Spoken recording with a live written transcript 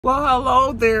Well,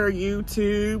 hello there,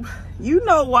 YouTube. You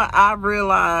know what I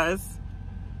realized?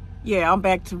 Yeah, I'm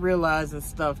back to realizing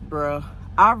stuff, bro.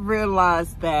 I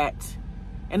realized that,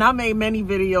 and I made many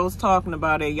videos talking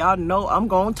about it. Y'all know I'm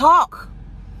gonna talk.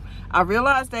 I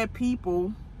realized that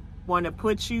people want to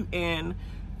put you in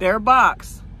their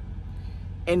box.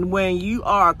 And when you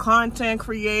are a content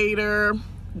creator,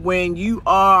 when you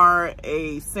are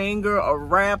a singer, a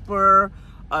rapper,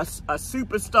 a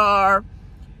superstar,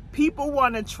 people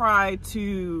want to try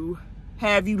to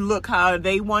have you look how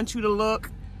they want you to look.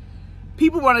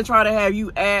 People want to try to have you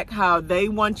act how they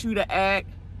want you to act.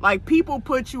 Like, people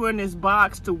put you in this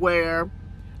box to where,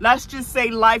 let's just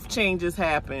say life changes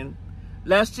happen.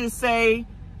 Let's just say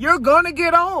you're going to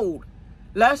get old.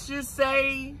 Let's just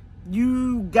say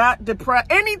you got depressed.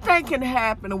 Anything can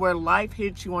happen where life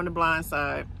hits you on the blind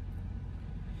side.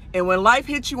 And when life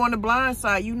hits you on the blind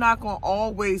side, you're not going to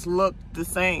always look the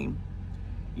same.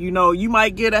 You know, you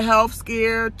might get a health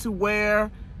scare to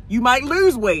where you might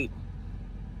lose weight.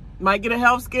 You might get a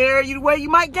health scare where you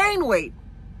might gain weight.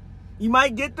 You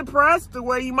might get depressed to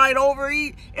where you might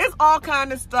overeat. It's all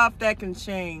kind of stuff that can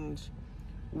change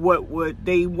what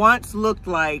they once looked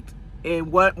like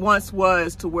and what once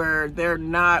was to where they're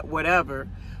not whatever.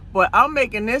 But I'm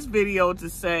making this video to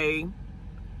say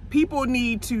people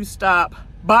need to stop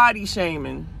body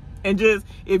shaming. And just,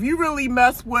 if you really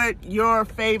mess with your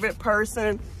favorite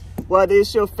person, whether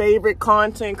it's your favorite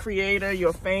content creator,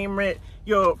 your favorite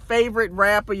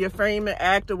rapper, your favorite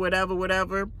actor,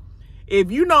 whatever,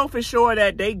 if you know for sure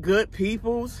that they good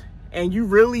peoples and you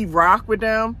really rock with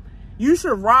them, you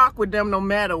should rock with them no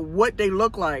matter what they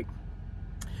look like.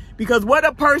 Because what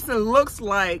a person looks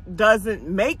like doesn't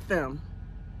make them.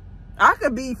 I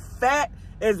could be fat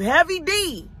as Heavy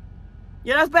D.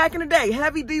 Yeah, that's back in the day.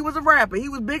 Heavy D was a rapper. He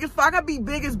was big as fuck. I could be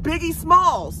big as Biggie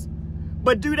Smalls.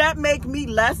 But do that make me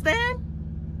less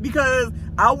than? Because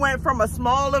I went from a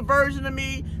smaller version of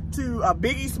me to a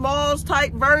Biggie Smalls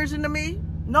type version of me?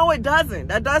 No, it doesn't.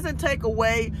 That doesn't take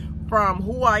away from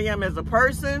who I am as a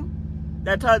person.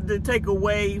 That doesn't take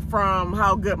away from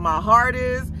how good my heart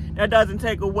is. That doesn't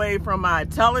take away from my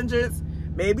intelligence.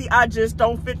 Maybe I just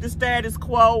don't fit the status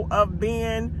quo of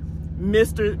being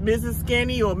Mrs.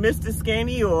 Skinny or Mr.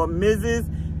 Skinny or Mrs.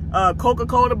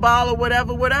 Coca-Cola bottle,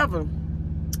 whatever.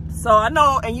 So I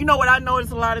know, and you know what I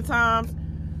notice a lot of times?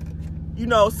 You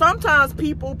know, sometimes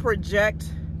people project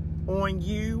on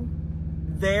you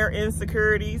their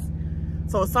insecurities.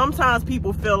 So sometimes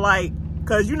people feel like,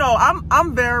 because you know,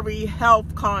 I'm very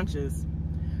health conscious.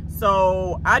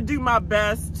 So I do my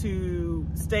best to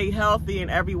stay healthy in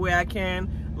every way I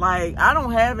can. Like, I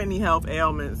don't have any health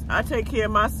ailments. I take care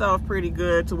of myself pretty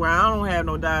good to where I don't have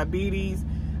no diabetes.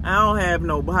 I don't have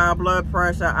no high blood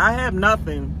pressure. I have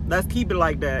nothing. Let's keep it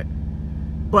like that.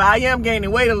 But I am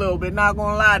gaining weight a little bit. Not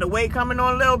gonna lie. The weight coming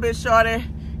on a little bit, shorty.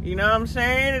 You know what I'm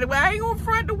saying? I ain't gonna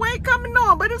front the weight coming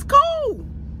on, but it's cool.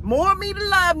 More me to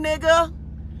love, nigga.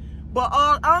 But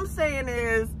all I'm saying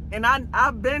is, and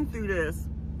I've been through this,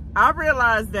 I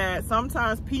realize that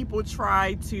sometimes people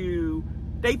try to,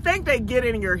 they think they get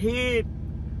in your head.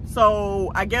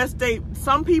 So I guess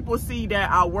some people see that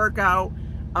I work out,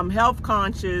 I'm health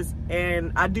conscious,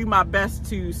 and I do my best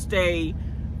to stay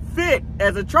fit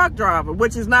as a truck driver,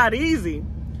 which is not easy.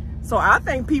 So I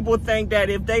think people think that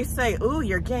if they say, ooh,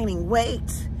 you're gaining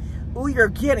weight, ooh, you're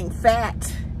getting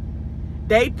fat,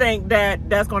 they think that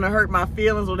that's going to hurt my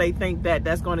feelings, or they think that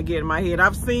that's going to get in my head.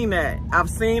 I've seen that. I've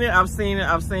seen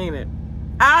it.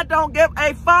 I don't give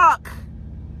a fuck.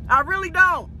 I really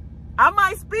don't. I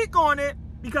might speak on it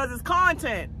because it's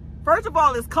content. First of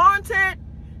all, it's content.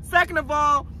 Second of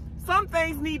all, some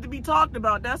things need to be talked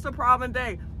about. That's the problem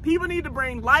today. People need to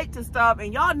bring light to stuff,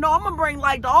 and y'all know I'm going to bring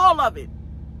light to all of it.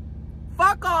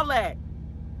 Fuck all that.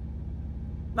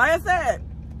 Like I said,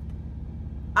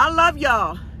 I love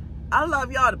y'all. I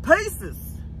love y'all to pieces.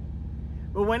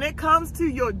 But when it comes to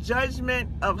your judgment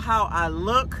of how I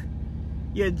look,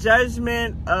 your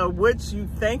judgment of what you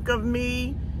think of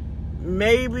me,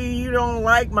 maybe you don't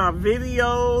like my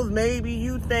videos, maybe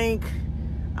you think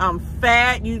I'm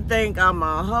fat, you think I'm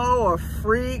a hoe or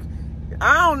freak.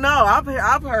 I don't know.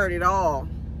 I've heard it all.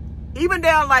 Even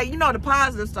down, like, you know, the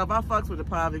positive stuff. I fucks with the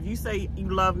positive. You say you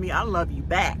love me, I love you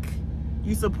back.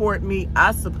 You support me,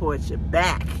 I support you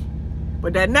back.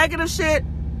 But that negative shit,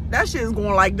 that shit is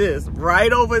going like this,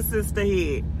 right over a sister's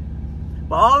head.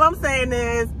 But all I'm saying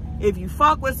is, if you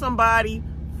fuck with somebody,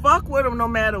 fuck with them no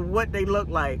matter what they look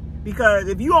like. Because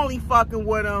if you only fucking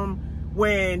with them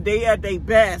when they at their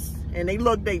best and they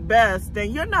look their best, then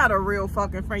you're not a real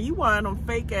fucking friend. You one of them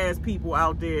fake ass people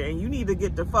out there, and you need to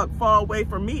get the fuck far away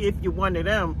from me if you're one of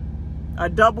them. A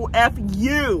double F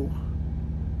you.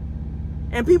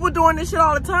 And people doing this shit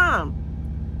all the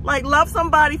time. Like, love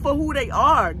somebody for who they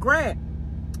are. Grant.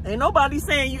 Ain't nobody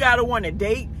saying you gotta want to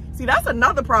date. See, that's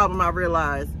another problem I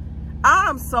realized.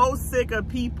 I'm so sick of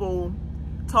people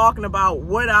talking about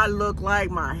what I look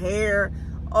like, my hair.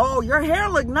 Oh, your hair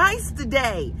look nice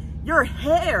today. Your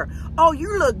hair. Oh,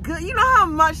 you look good. You know how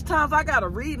much times I gotta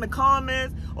read in the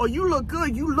comments? Oh, you look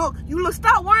good. You look.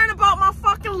 Stop worrying about my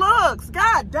fucking looks.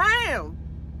 God damn.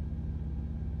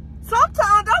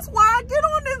 Sometimes that's why I get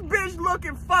on this bitch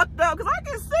looking fucked up, because I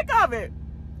get sick of it.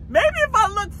 Maybe if I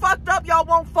look fucked up, y'all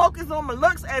won't focus on my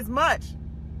looks as much.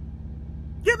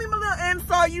 Give me my little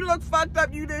insult. You look fucked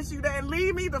up, you this, you that, and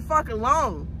leave me the fuck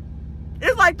alone.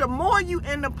 It's like the more you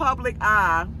in the public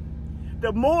eye,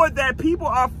 the more that people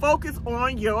are focused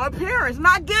on your appearance. And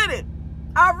I get it.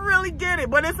 I really get it,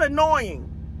 but it's annoying.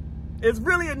 It's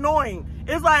really annoying.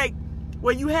 It's like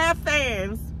when you have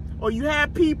fans or you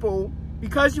have people,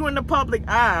 because you're in the public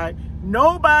eye,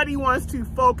 nobody wants to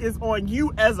focus on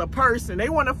you as a person. They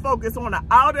want to focus on the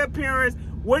outer appearance,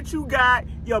 what you got,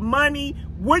 your money,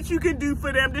 what you can do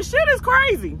for them. This shit is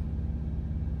crazy.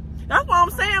 That's what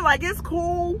I'm saying. Like, it's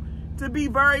cool to be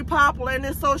very popular in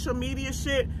this social media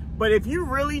shit, but if you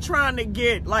really trying to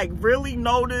get, like, really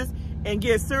noticed and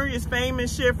get serious fame and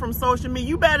shit from social media,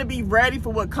 you better be ready for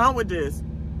what come with this.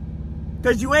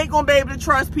 Because you ain't going to be able to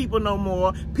trust people no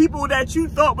more. People that you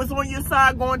thought was on your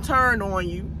side going to turn on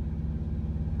you.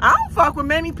 I don't fuck with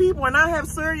many people, and I have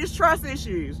serious trust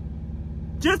issues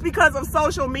just because of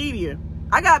social media.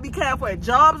 I got to be careful at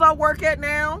jobs I work at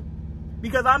now,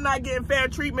 because I'm not getting fair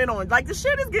treatment on. Like, the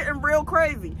shit is getting real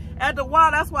crazy. After a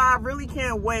while, that's why I really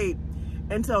can't wait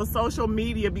until social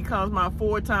media becomes my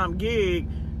full-time gig,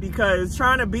 because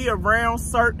trying to be around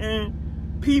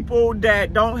certain people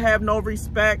that don't have no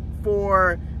respect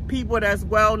for people that's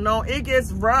well known, it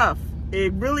gets rough.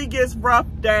 It really gets rough.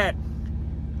 That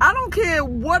I don't care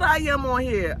what I am on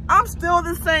here, I'm still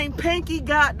the same Pinky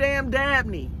goddamn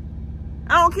Dabney.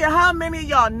 I don't care how many of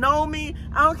y'all know me.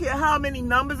 I don't care how many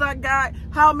numbers I got,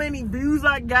 how many views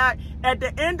I got. At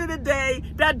the end of the day,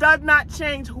 that does not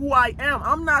change who I am.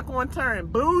 I'm not going to turn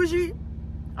bougie.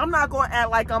 I'm not going to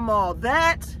act like I'm all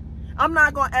that. I'm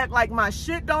not going to act like my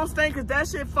shit don't stink, because that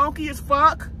shit funky as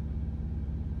fuck.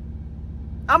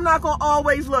 I'm not going to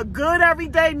always look good every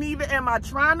day. Neither am I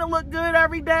trying to look good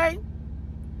every day.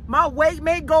 My weight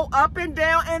may go up and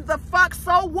down, and the fuck,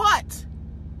 so what?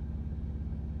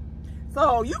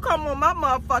 So you come on my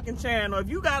motherfucking channel. If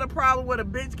you got a problem with a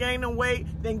bitch gaining weight,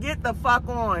 then get the fuck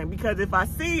on. Because if I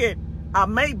see it, I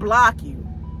may block you.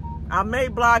 I may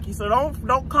block you. So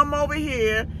don't come over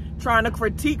here trying to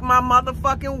critique my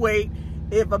motherfucking weight.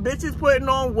 If a bitch is putting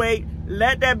on weight,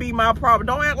 let that be my problem.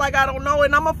 Don't act like I don't know it,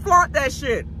 and I'm going to flaunt that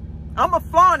shit. I'm going to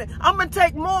flaunt it. I'm going to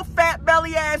take more fat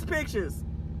belly ass pictures.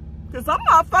 Because some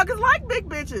motherfuckers like big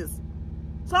bitches.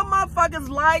 Some motherfuckers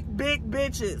like big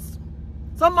bitches.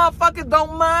 Some motherfuckers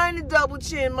don't mind the double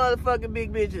chin motherfucking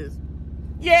big bitches.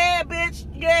 Yeah, bitch.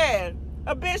 Yeah.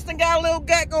 A bitch done got a little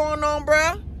gut going on,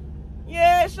 bruh.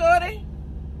 Yeah, shorty.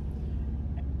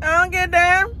 I don't get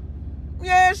down.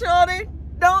 Yeah, shorty.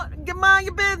 Don't mind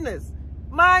your business.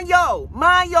 Mind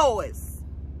yours.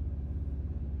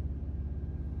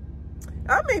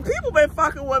 I mean, people been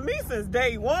fucking with me since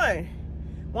day one.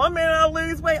 One minute I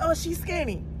lose weight, oh, she's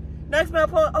skinny. Next minute,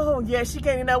 oh yeah, she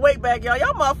gaining that weight back, y'all.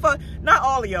 Y'all motherfuckers, not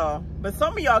all of y'all, but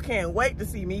some of y'all can't wait to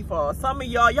see me fall. Some of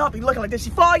y'all be looking like, did she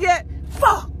fall yet?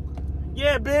 Fuck.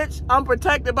 Yeah, bitch, I'm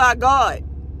protected by God.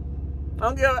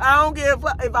 I don't give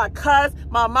if I cuss,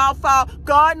 my mouth foul.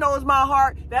 God knows my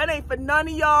heart. That ain't for none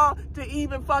of y'all to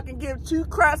even fucking give two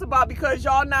craps about, because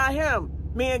y'all not him.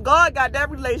 Me and God got that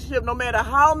relationship no matter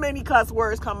how many cuss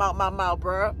words come out my mouth,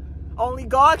 bro. Only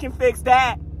God can fix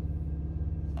that.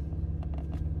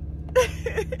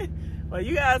 Well,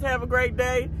 you guys have a great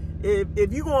day.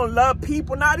 If you gonna love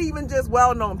people, not even just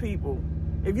well-known people,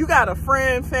 if you got a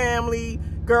friend, family,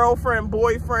 girlfriend,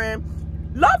 boyfriend,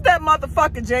 love that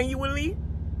motherfucker genuinely.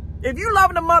 If you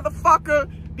love the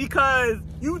motherfucker because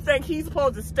you think he's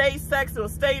supposed to stay sex or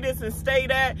stay this and stay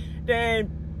that, then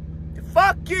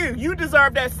fuck you. You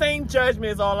deserve that same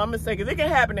judgment is all I'm gonna say, because it can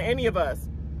happen to any of us.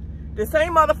 The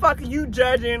same motherfucker you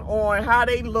judging on how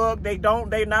they look, they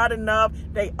not enough,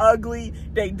 they ugly,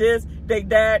 they this, they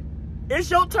that. It's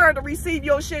your turn to receive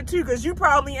your shit too, because you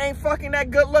probably ain't fucking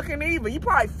that good looking either. You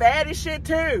probably fat as shit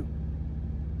too.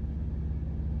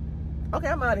 Okay,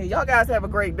 I'm out of here. Y'all guys have a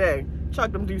great day.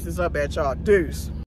 Chuck them deuces up at y'all. Deuce.